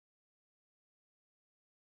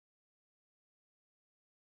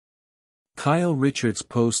Kyle Richards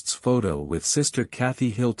posts photo with sister Kathy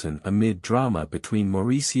Hilton amid drama between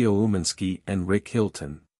Mauricio Umansky and Rick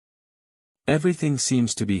Hilton. Everything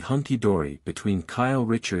seems to be hunky-dory between Kyle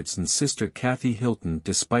Richards and sister Kathy Hilton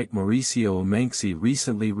despite Mauricio Umanksy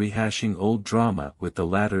recently rehashing old drama with the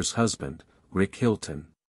latter's husband, Rick Hilton.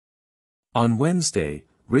 On Wednesday,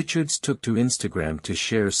 Richards took to Instagram to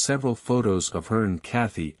share several photos of her and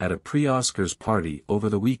Kathy at a pre-Oscars party over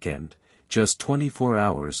the weekend, just 24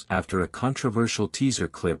 hours after a controversial teaser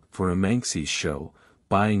clip for Umanksy's show,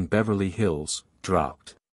 Buying Beverly Hills,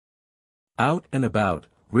 dropped. Out and about,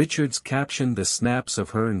 Richards captioned the snaps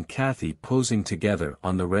of her and Kathy posing together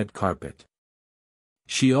on the red carpet.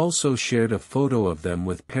 She also shared a photo of them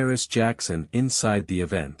with Paris Jackson inside the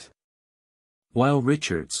event. While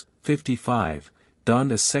Richards, 55,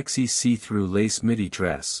 donned a sexy see-through lace midi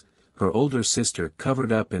dress, her older sister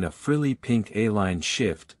covered up in a frilly pink A-line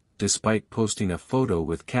shift.Despite posting a photo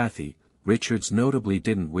with Kathy, Richards notably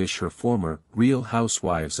didn't wish her former Real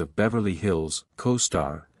Housewives of Beverly Hills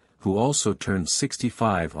co-star, who also turned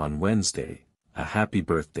 65 on Wednesday, a happy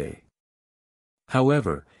birthday.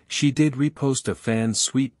 However, she did repost a fan's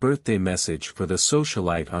sweet birthday message for the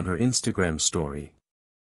socialite on her Instagram story.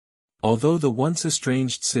 Although the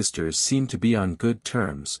once-estranged sisters seem to be on good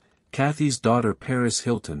terms, Kathy's daughter Paris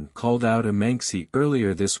Hilton called out Umanksy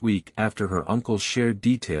earlier this week after her uncle shared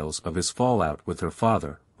details of his fallout with her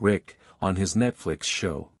father, Rick, on his Netflix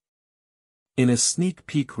show. In a sneak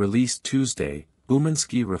peek released Tuesday,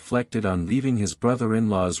 Umansky reflected on leaving his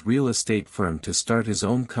brother-in-law's real estate firm to start his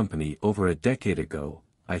own company over a decade ago.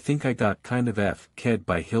 I think I got kind of f***ed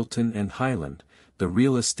by Hilton and Highland, the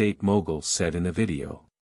real estate mogul said in a video.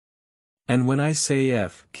 And when I say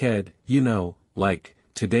f***ed, you know, like,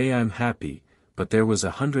 today I'm happy, but there was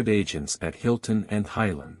 100 agents at Hilton and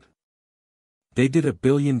Highland. They did $1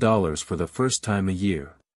 billion for the first time a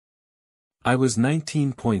year. I was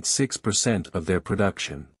 19.6% of their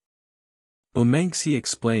production. Umanksy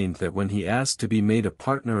explained that when he asked to be made a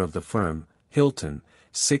partner of the firm, Hilton,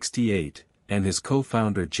 68, and his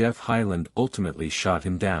co-founder Jeff Highland ultimately shot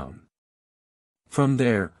him down. From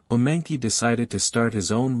there, Umanksy decided to start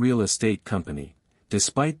his own real estate company.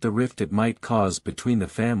 Despite the rift it might cause between the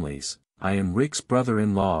families, I am Rick's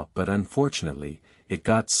brother-in-law, but unfortunately, it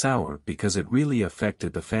got sour because it really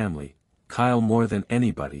affected the family, Kyle more than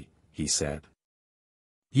anybody, he said.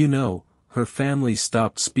 You know, her family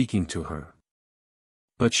stopped speaking to her.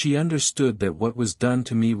 But she understood that what was done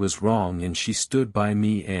to me was wrong and she stood by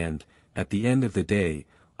me and, at the end of the day,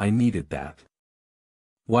 I needed that.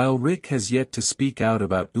 While Rick has yet to speak out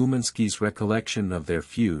about Umansky's recollection of their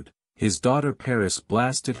feud, his daughter Paris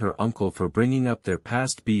blasted her uncle for bringing up their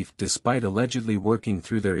past beef despite allegedly working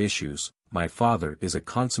through their issues. My father is a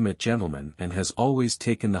consummate gentleman and has always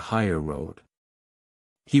taken the higher road.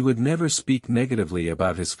 He would never speak negatively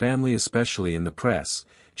about his family, especially in the press,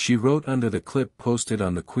 she wrote under the clip posted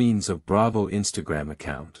on the Queens of Bravo Instagram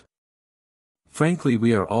account. Frankly,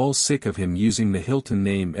 we are all sick of him using the Hilton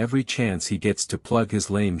name every chance he gets to plug his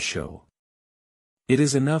lame show. It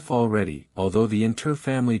is enough already. Although the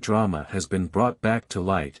inter-family drama has been brought back to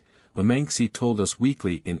light, Umanksy told Us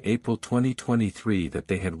Weekly in April 2023 that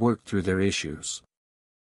they had worked through their issues.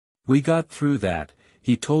 We got through that,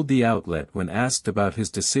 he told the outlet when asked about his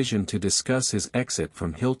decision to discuss his exit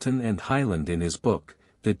from Hilton and Highland in his book,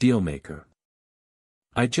 The Dealmaker.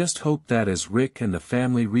 I just hope that as Rick and the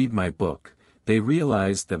family read my book, they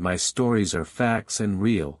realize that my stories are facts and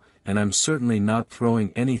real, and I'm certainly not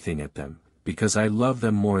throwing anything at them, because I love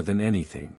them more than anything.